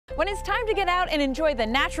When it's time to get out and enjoy the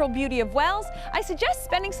natural beauty of Wells, I suggest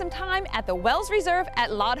spending some time at the Wells Reserve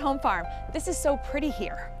at Laud Home Farm. This is so pretty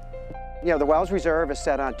here. You know, the Wells Reserve is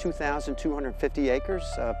set on 2,250 acres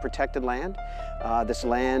of protected land. This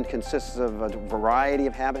land consists of a variety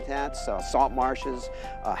of habitats, salt marshes,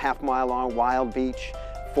 a half-mile-long wild beach,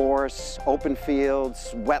 forests, open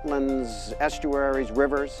fields, wetlands, estuaries,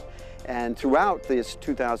 rivers. And throughout these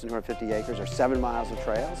 2,250 acres are 7 miles of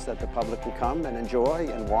trails that the public can come and enjoy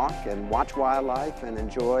and walk and watch wildlife and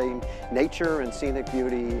enjoy nature and scenic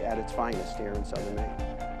beauty at its finest here in southern Maine.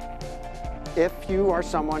 If you are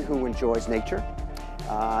someone who enjoys nature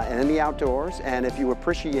and in the outdoors, and if you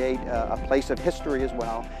appreciate a place of history as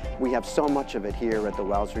well, we have so much of it here at the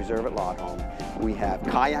Wells Reserve at Laud Home. We have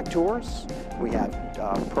kayak tours, we have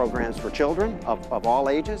programs for children of all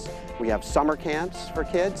ages, we have summer camps for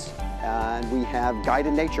kids, and we have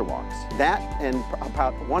guided nature walks. That and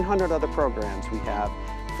about 100 other programs we have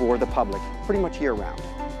for the public, pretty much year-round.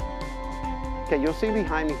 Okay, you'll see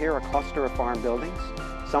behind me here a cluster of farm buildings.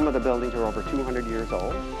 Some of the buildings are over 200 years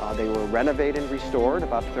old. They were renovated and restored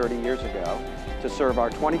about 30 years ago to serve our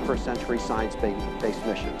 21st century science-based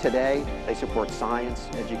mission. Today, they support science,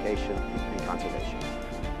 education, and conservation.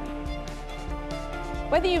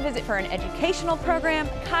 Whether you visit for an educational program,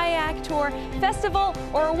 kayak tour, festival,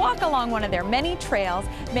 or a walk along one of their many trails,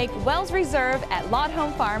 make Wells Reserve at Laud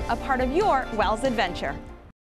Home Farm a part of your Wells adventure.